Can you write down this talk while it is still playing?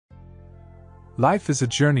Life is a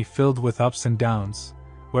journey filled with ups and downs,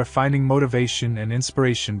 where finding motivation and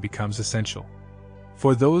inspiration becomes essential.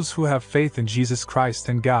 For those who have faith in Jesus Christ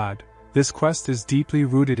and God, this quest is deeply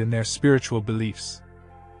rooted in their spiritual beliefs.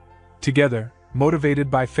 Together, motivated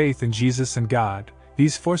by faith in Jesus and God,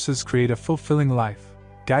 these forces create a fulfilling life,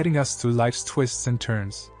 guiding us through life's twists and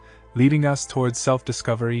turns, leading us towards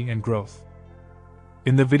self-discovery and growth.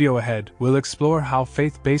 In the video ahead, we'll explore how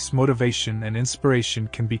faith-based motivation and inspiration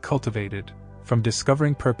can be cultivated, from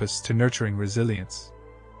discovering purpose to nurturing resilience.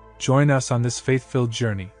 Join us on this faith-filled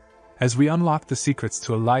journey, as we unlock the secrets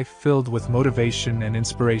to a life filled with motivation and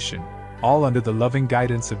inspiration, all under the loving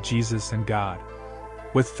guidance of Jesus and God.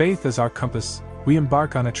 With faith as our compass, we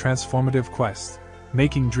embark on a transformative quest,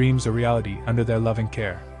 making dreams a reality under their loving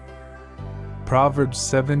care. Proverbs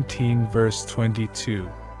 17 verse 22.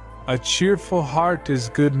 A cheerful heart is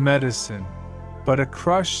good medicine, but a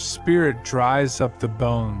crushed spirit dries up the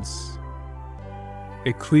bones.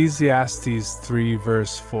 Ecclesiastes 3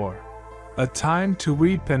 verse 4. A time to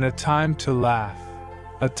weep and a time to laugh,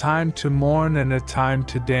 a time to mourn and a time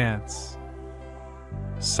to dance.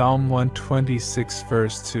 Psalm 126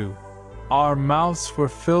 verse 2. Our mouths were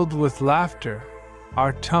filled with laughter,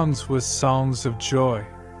 our tongues with songs of joy.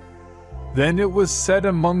 Then it was said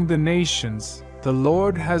among the nations, the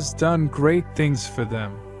Lord has done great things for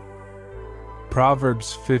them.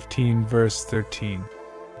 Proverbs 15 verse 13.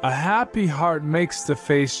 A happy heart makes the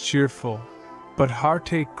face cheerful, but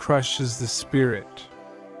heartache crushes the spirit.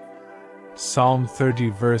 Psalm 30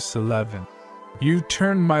 verse 11. You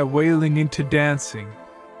turned my wailing into dancing.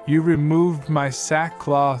 You removed my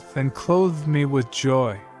sackcloth and clothed me with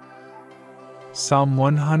joy. Psalm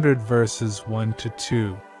 100 verses 1 to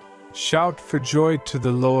 2. Shout for joy to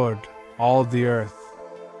the Lord, all the earth.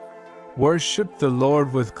 Worship the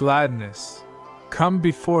Lord with gladness. Come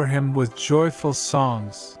before him with joyful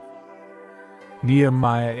songs.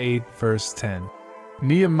 Nehemiah 8 verse 10.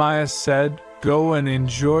 Nehemiah said, Go and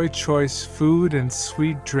enjoy choice food and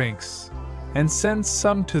sweet drinks, and send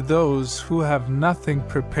some to those who have nothing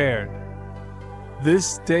prepared.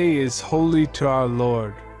 This day is holy to our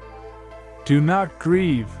Lord. Do not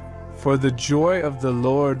grieve, for the joy of the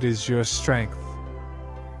Lord is your strength.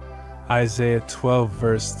 Isaiah 12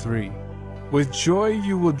 verse 3. With joy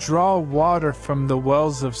you will draw water from the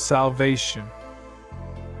wells of salvation.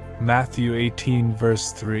 Matthew 18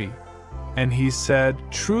 verse 3. And he said,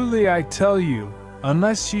 Truly I tell you,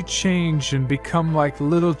 unless you change and become like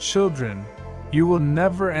little children, you will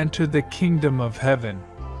never enter the kingdom of heaven.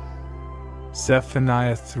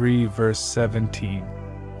 Zephaniah 3 verse 17.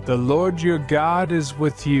 The Lord your God is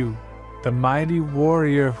with you, the mighty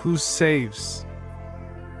warrior who saves.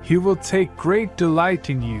 He will take great delight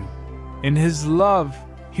in you. In his love,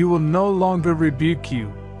 he will no longer rebuke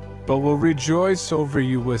you, but will rejoice over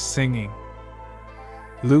you with singing.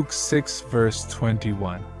 Luke 6 verse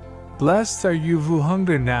 21. Blessed are you who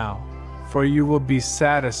hunger now, for you will be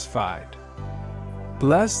satisfied.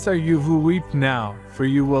 Blessed are you who weep now, for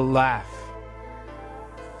you will laugh.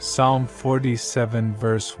 Psalm 47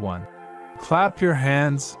 verse 1. Clap your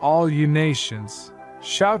hands, all you nations.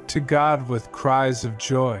 Shout to God with cries of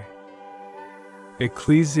joy.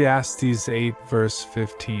 Ecclesiastes 8 verse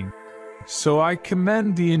 15. So I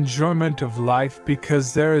commend the enjoyment of life,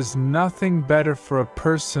 because there is nothing better for a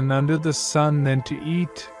person under the sun than to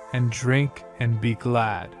eat and drink and be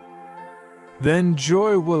glad. Then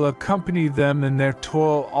joy will accompany them in their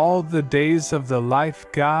toil all the days of the life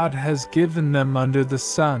God has given them under the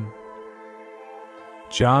sun.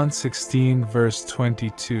 John 16 verse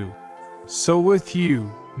 22. So with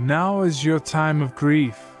you, now is your time of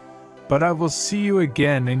grief, but I will see you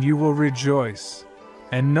again and you will rejoice,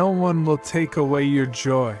 and no one will take away your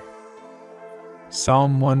joy.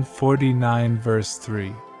 Psalm 149 verse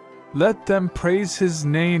 3. Let them praise his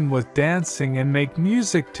name with dancing and make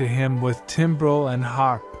music to him with timbrel and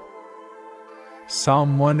harp.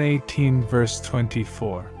 Psalm 118 verse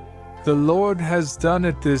 24. The Lord has done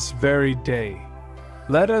it this very day.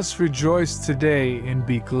 Let us rejoice today and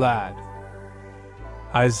be glad.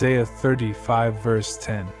 Isaiah 35 verse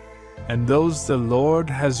 10. And those the Lord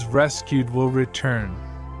has rescued will return.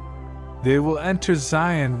 They will enter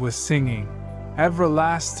Zion with singing.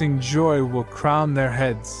 Everlasting joy will crown their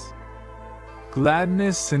heads.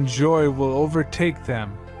 Gladness and joy will overtake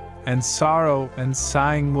them, and sorrow and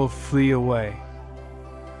sighing will flee away.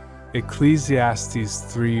 Ecclesiastes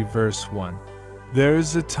 3 verse 1. There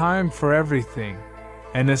is a time for everything,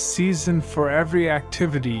 and a season for every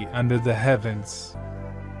activity under the heavens.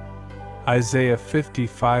 Isaiah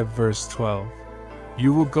 55 verse 12.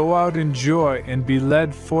 You will go out in joy and be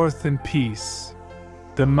led forth in peace.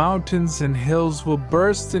 The mountains and hills will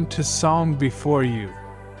burst into song before you,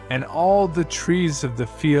 and all the trees of the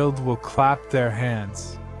field will clap their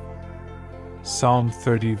hands. Psalm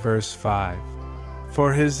 30 verse 5.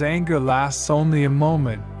 For his anger lasts only a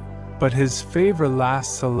moment, but his favor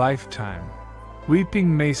lasts a lifetime.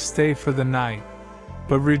 Weeping may stay for the night,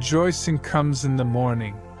 but rejoicing comes in the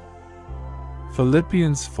morning.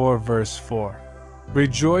 Philippians 4 verse 4.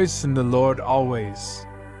 Rejoice in the Lord always.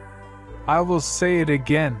 I will say it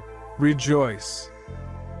again, rejoice.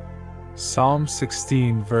 Psalm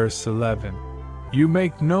 16 verse 11. You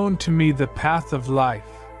make known to me the path of life.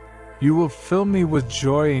 You will fill me with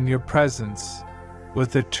joy in your presence,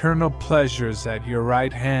 with eternal pleasures at your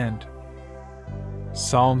right hand.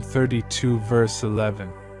 Psalm 32 verse 11.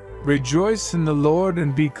 Rejoice in the Lord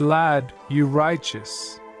and be glad, you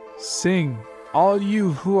righteous. Sing, all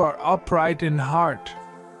you who are upright in heart.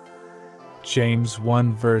 James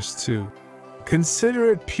 1 verse 2.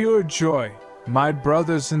 Consider it pure joy, my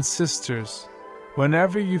brothers and sisters,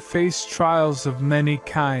 whenever you face trials of many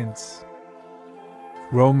kinds.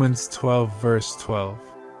 Romans 12 verse 12.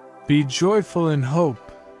 Be joyful in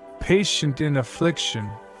hope, patient in affliction,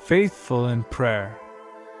 faithful in prayer.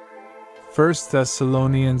 1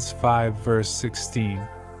 Thessalonians 5 verse 16.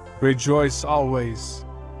 Rejoice always.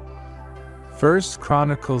 1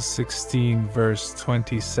 Chronicles 16 verse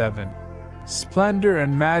 27. Splendor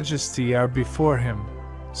and majesty are before him.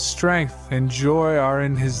 Strength and joy are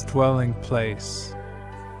in his dwelling place.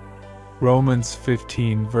 Romans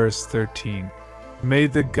 15 verse 13. May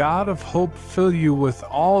the God of hope fill you with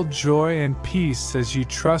all joy and peace as you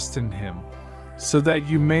trust in him, so that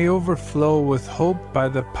you may overflow with hope by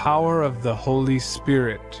the power of the Holy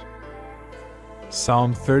Spirit.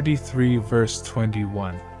 Psalm 33 verse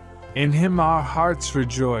 21. In him our hearts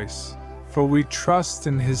rejoice, for we trust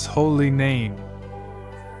in his holy name.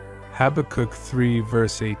 Habakkuk 3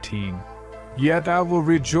 verse 18. Yet I will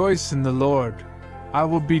rejoice in the Lord. I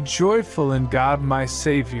will be joyful in God my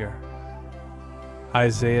Savior.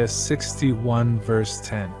 Isaiah 61 verse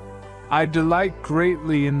 10. I delight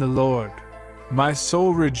greatly in the Lord. My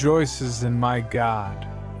soul rejoices in my God.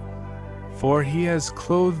 For he has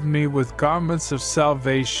clothed me with garments of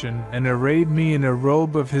salvation and arrayed me in a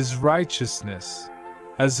robe of his righteousness,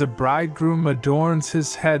 as a bridegroom adorns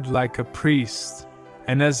his head like a priest,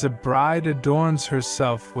 and as a bride adorns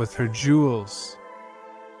herself with her jewels.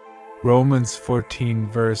 Romans 14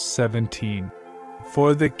 verse 17.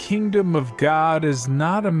 For the kingdom of God is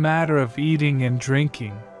not a matter of eating and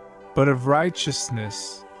drinking, but of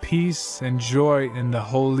righteousness, peace, and joy in the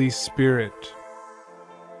Holy Spirit.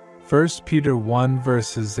 1 Peter 1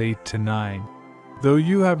 verses 8 to 9. Though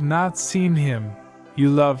you have not seen him, you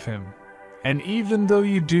love him. And even though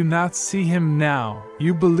you do not see him now,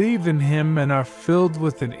 you believe in him and are filled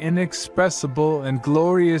with an inexpressible and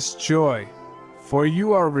glorious joy, for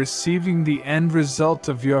you are receiving the end result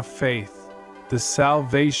of your faith, the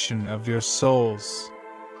salvation of your souls.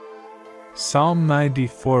 Psalm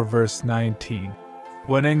 94 verse 19.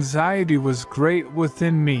 When anxiety was great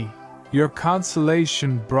within me, your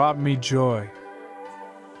consolation brought me joy.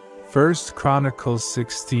 1 Chronicles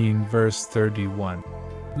 16 verse 31.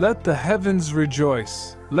 Let the heavens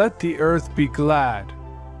rejoice, let the earth be glad.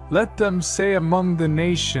 Let them say among the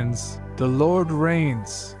nations, the Lord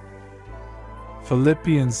reigns.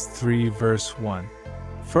 Philippians 3 verse 1.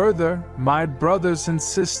 Further, my brothers and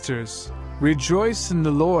sisters, rejoice in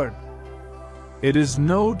the Lord. It is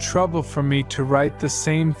no trouble for me to write the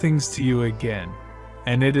same things to you again,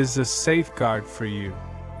 and it is a safeguard for you.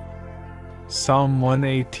 Psalm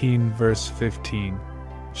 118 verse 15.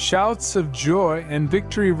 Shouts of joy and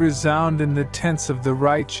victory resound in the tents of the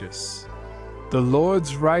righteous. The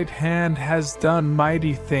Lord's right hand has done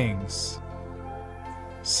mighty things.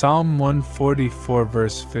 Psalm 144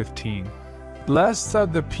 verse 15. Blessed are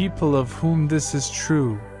the people of whom this is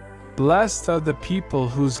true. Blessed are the people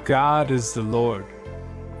whose God is the Lord.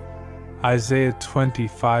 Isaiah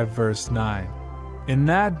 25 verse 9. In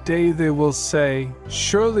that day they will say,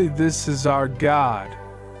 surely this is our God.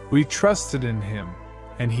 We trusted in him,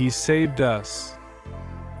 and he saved us.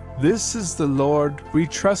 This is the Lord, we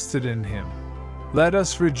trusted in him. Let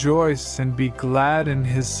us rejoice and be glad in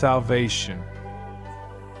his salvation.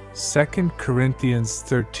 2 Corinthians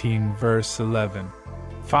 13 verse 11.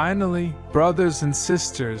 Finally, brothers and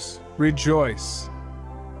sisters, rejoice.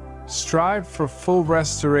 Strive for full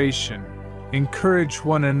restoration. Encourage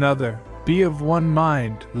one another. Be of one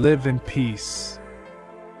mind. Live in peace.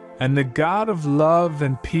 And the God of love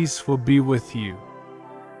and peace will be with you.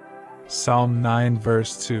 Psalm 9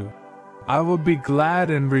 verse 2. I will be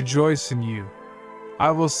glad and rejoice in you.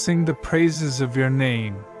 I will sing the praises of your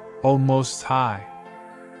name, O Most High.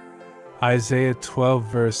 Isaiah 12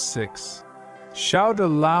 verse 6. Shout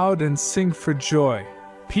aloud and sing for joy,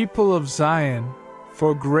 people of Zion,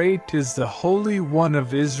 for great is the Holy One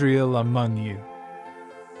of Israel among you.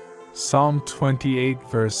 Psalm 28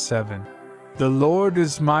 verse 7. The Lord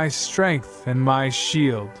is my strength and my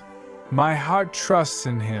shield. My heart trusts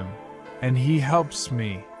in him, and he helps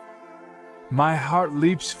me. My heart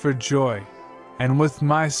leaps for joy, and with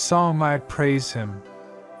my song I praise him.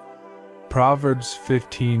 Proverbs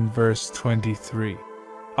 15 verse 23.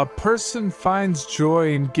 A person finds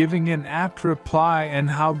joy in giving an apt reply, and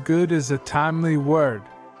how good is a timely word.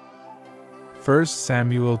 1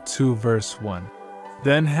 Samuel 2 verse 1.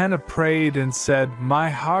 Then Hannah prayed and said, My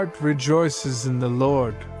heart rejoices in the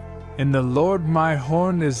Lord. In the Lord my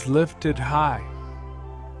horn is lifted high.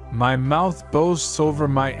 My mouth boasts over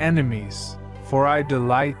my enemies, for I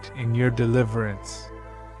delight in your deliverance.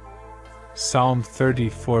 Psalm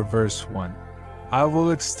 34 verse 1. I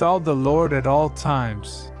will extol the Lord at all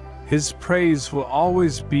times. His praise will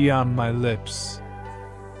always be on my lips.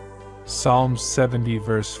 Psalm 70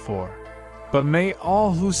 verse 4. But may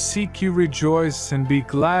all who seek you rejoice and be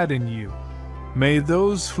glad in you. May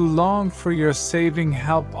those who long for your saving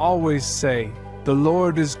help always say, The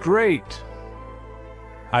Lord is great.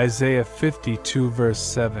 Isaiah 52 verse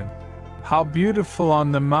 7. How beautiful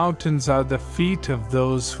on the mountains are the feet of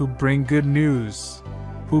those who bring good news,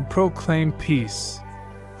 who proclaim peace,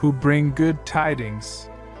 who bring good tidings,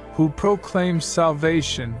 who proclaim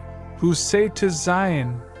salvation, who say to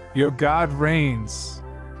Zion, Your God reigns.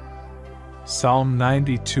 Psalm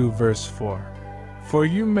 92 verse 4. For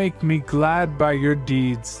you make me glad by your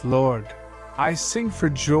deeds, Lord. I sing for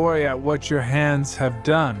joy at what your hands have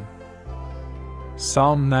done.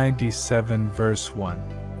 Psalm 97 verse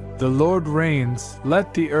 1. The Lord reigns,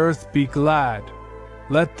 let the earth be glad.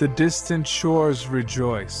 Let the distant shores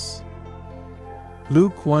rejoice.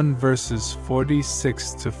 Luke 1 verses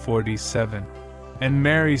 46 to 47. And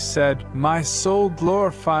Mary said, My soul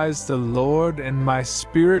glorifies the Lord, and my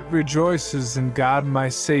spirit rejoices in God my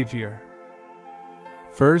Savior.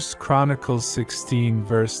 1 Chronicles 16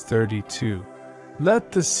 verse 32.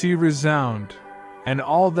 Let the sea resound, and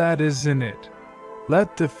all that is in it.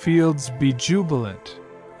 Let the fields be jubilant,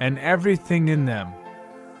 and everything in them.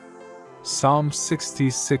 Psalm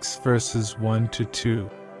 66 verses 1 to 2.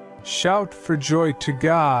 Shout for joy to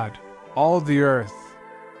God, all the earth.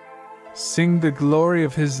 Sing the glory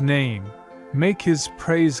of his name, make his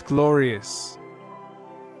praise glorious.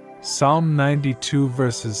 Psalm 92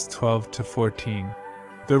 verses 12 to 14.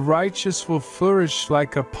 The righteous will flourish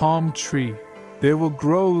like a palm tree, they will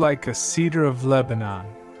grow like a cedar of Lebanon.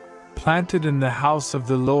 Planted in the house of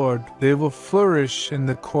the Lord, they will flourish in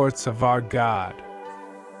the courts of our God.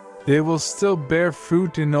 They will still bear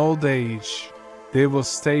fruit in old age, they will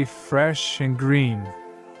stay fresh and green.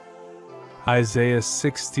 Isaiah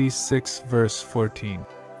 66 verse 14.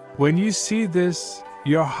 When you see this,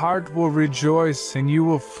 your heart will rejoice and you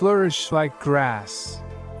will flourish like grass.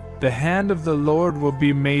 The hand of the Lord will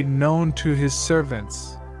be made known to his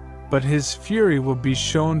servants, but his fury will be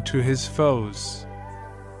shown to his foes.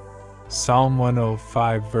 Psalm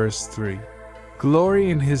 105 verse 3. Glory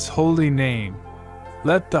in his holy name.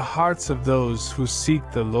 Let the hearts of those who seek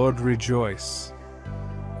the Lord rejoice.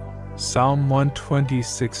 Psalm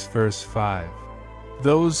 126 verse 5.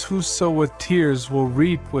 Those who sow with tears will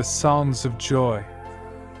reap with songs of joy.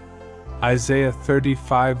 Isaiah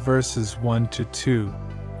 35 verses 1 to 2.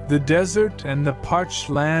 The desert and the parched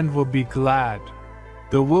land will be glad.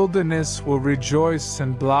 The wilderness will rejoice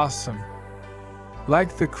and blossom.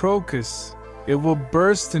 Like the crocus, it will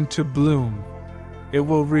burst into bloom. It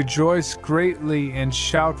will rejoice greatly and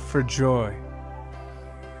shout for joy.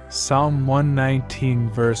 Psalm 119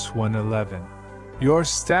 verse 111. Your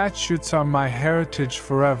statutes are my heritage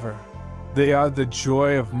forever. They are the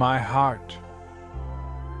joy of my heart.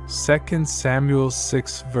 2 Samuel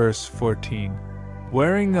 6 verse 14.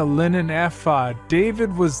 Wearing a linen ephod,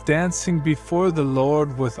 David was dancing before the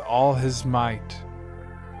Lord with all his might.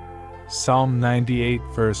 Psalm 98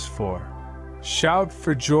 verse 4. Shout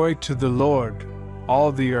for joy to the Lord,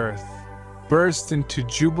 all the earth. Burst into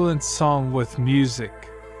jubilant song with music.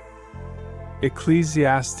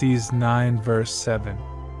 Ecclesiastes 9 verse 7.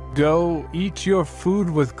 Go, eat your food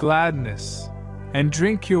with gladness, and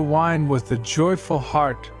drink your wine with a joyful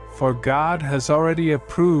heart, for God has already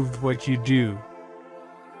approved what you do.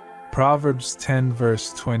 Proverbs 10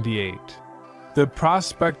 verse 28. The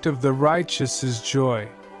prospect of the righteous is joy,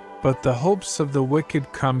 but the hopes of the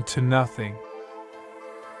wicked come to nothing.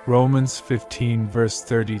 Romans 15 verse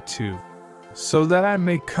 32. So that I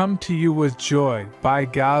may come to you with joy, by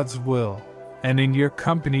God's will, and in your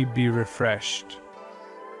company be refreshed.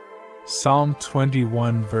 Psalm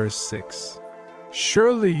 21 verse 6.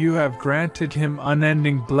 Surely you have granted him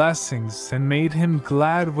unending blessings and made him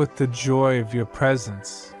glad with the joy of your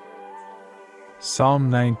presence. Psalm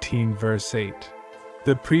 19 verse 8.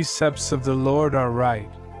 The precepts of the Lord are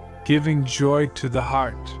right, giving joy to the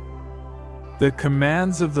heart. The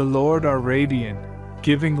commands of the Lord are radiant,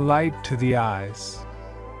 giving light to the eyes.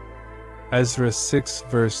 Ezra 6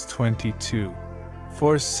 verse 22.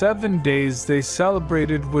 For 7 days they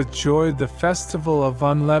celebrated with joy the festival of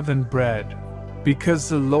unleavened bread, because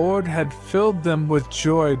the Lord had filled them with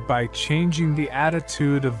joy by changing the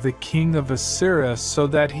attitude of the king of Assyria so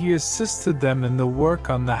that he assisted them in the work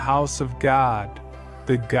on the house of God,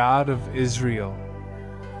 the God of Israel.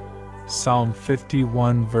 Psalm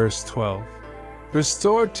 51 verse 12.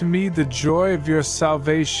 Restore to me the joy of your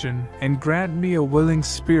salvation and grant me a willing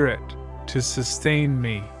spirit to sustain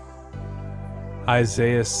me.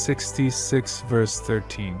 Isaiah 66 verse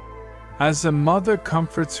 13. As a mother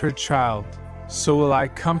comforts her child, so will I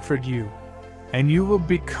comfort you, and you will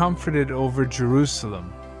be comforted over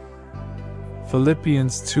Jerusalem.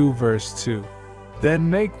 Philippians 2 verse 2. Then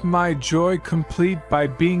make my joy complete by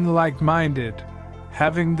being like-minded,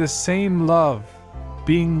 having the same love,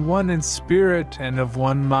 being one in spirit and of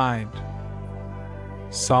one mind.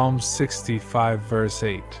 Psalm 65 verse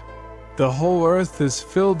 8. The whole earth is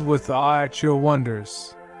filled with awe at your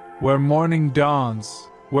wonders. Where morning dawns,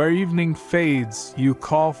 where evening fades, you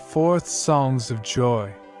call forth songs of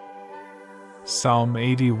joy. Psalm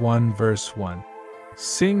 81 verse 1.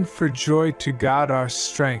 Sing for joy to God our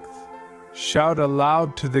strength. Shout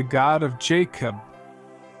aloud to the God of Jacob.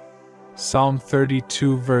 Psalm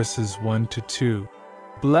 32 verses 1 to 2.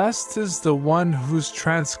 Blessed is the one whose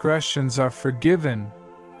transgressions are forgiven,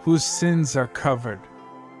 whose sins are covered.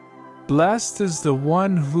 Blessed is the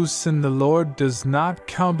one whose sin the Lord does not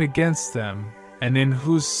count against them, and in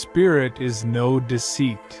whose spirit is no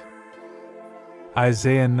deceit.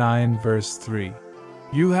 Isaiah 9 verse 3.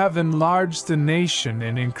 You have enlarged the nation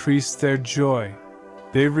and increased their joy.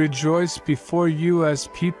 They rejoice before you as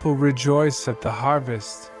people rejoice at the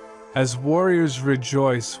harvest, as warriors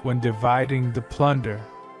rejoice when dividing the plunder.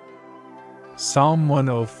 Psalm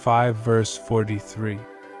 105 verse 43.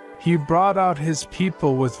 He brought out his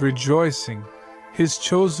people with rejoicing, his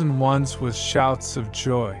chosen ones with shouts of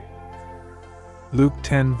joy. Luke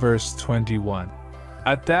 10 verse 21.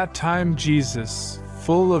 At that time Jesus,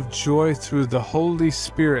 full of joy through the Holy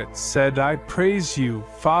Spirit, said, I praise you,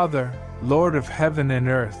 Father, Lord of heaven and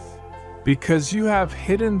earth, because you have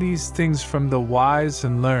hidden these things from the wise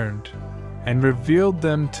and learned, and revealed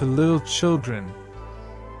them to little children.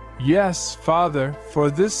 Yes, Father,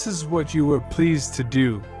 for this is what you were pleased to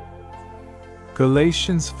do.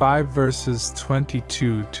 Galatians 5 verses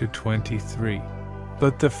 22 to 23.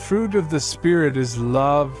 But the fruit of the Spirit is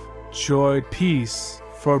love, joy, peace,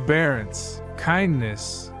 forbearance,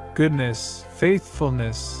 kindness, goodness,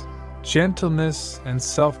 faithfulness, gentleness, and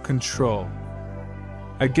self-control.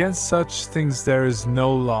 Against such things there is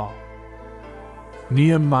no law.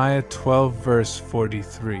 Nehemiah 12 verse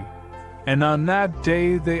 43. And on that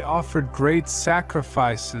day they offered great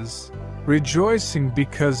sacrifices, rejoicing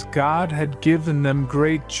because God had given them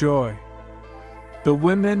great joy. The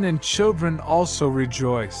women and children also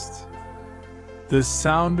rejoiced. The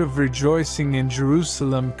sound of rejoicing in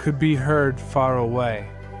Jerusalem could be heard far away.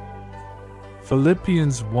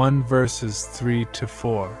 Philippians 1 verses 3 to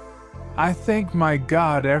 4. I thank my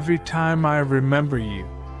God every time I remember you.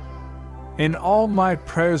 In all my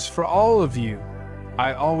prayers for all of you,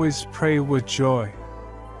 I always pray with joy.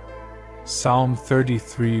 Psalm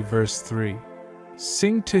 33 verse 3.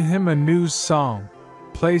 Sing to him a new song,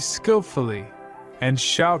 play skillfully, and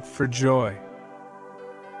shout for joy.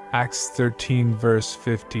 Acts 13 verse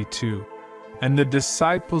 52. And the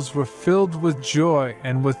disciples were filled with joy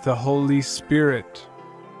and with the Holy Spirit.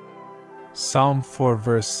 Psalm 4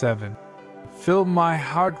 verse 7. Fill my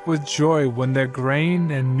heart with joy when their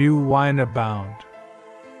grain and new wine abound.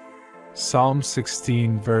 Psalm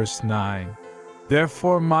 16 verse 9.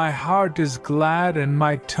 Therefore my heart is glad and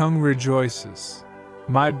my tongue rejoices.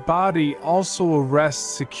 My body also will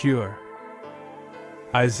rest secure.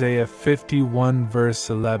 Isaiah 51 verse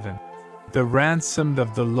 11. The ransomed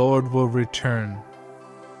of the Lord will return.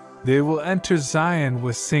 They will enter Zion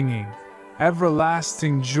with singing.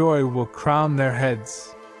 Everlasting joy will crown their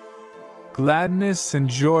heads. Gladness and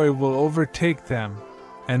joy will overtake them,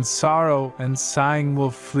 and sorrow and sighing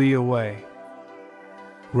will flee away.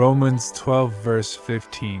 Romans 12 verse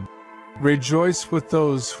 15. Rejoice with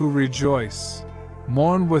those who rejoice.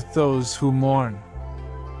 Mourn with those who mourn.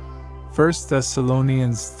 1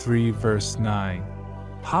 Thessalonians 3 verse 9.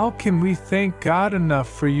 How can we thank God enough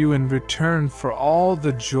for you in return for all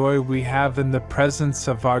the joy we have in the presence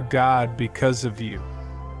of our God because of you?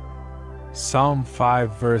 Psalm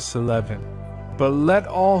 5 verse 11. But let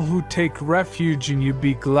all who take refuge in you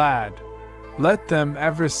be glad. Let them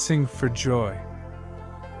ever sing for joy.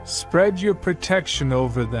 Spread your protection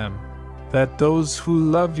over them, that those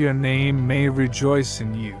who love your name may rejoice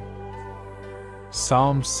in you.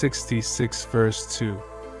 Psalm 66 verse 2.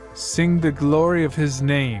 Sing the glory of his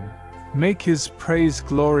name, make his praise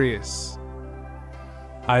glorious.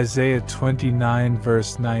 Isaiah 29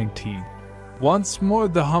 verse 19. Once more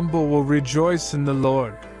the humble will rejoice in the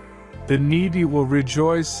Lord, the needy will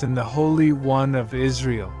rejoice in the Holy One of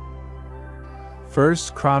Israel. 1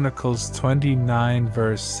 Chronicles 29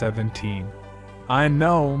 verse 17. I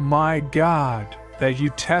know, my God, that you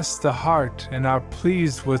test the heart and are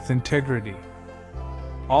pleased with integrity.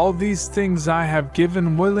 All these things I have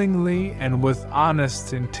given willingly and with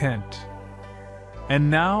honest intent. And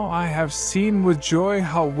now I have seen with joy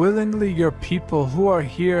how willingly your people who are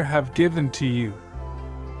here have given to you.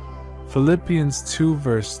 Philippians 2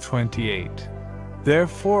 verse 28.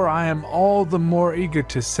 Therefore I am all the more eager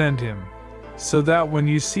to send him, so that when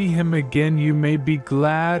you see him again you may be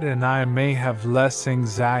glad and I may have less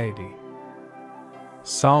anxiety.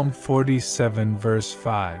 Psalm 47 verse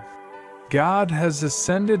 5. God has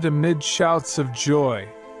ascended amid shouts of joy,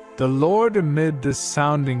 the Lord amid the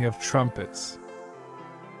sounding of trumpets.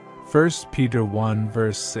 1 Peter 1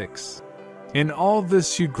 verse 6. In all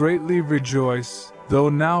this you greatly rejoice, though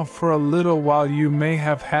now for a little while you may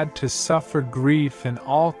have had to suffer grief in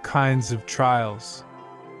all kinds of trials.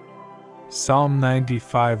 Psalm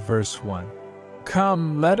 95 verse 1.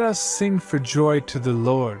 Come, let us sing for joy to the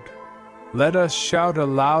Lord. Let us shout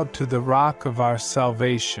aloud to the rock of our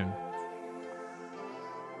salvation.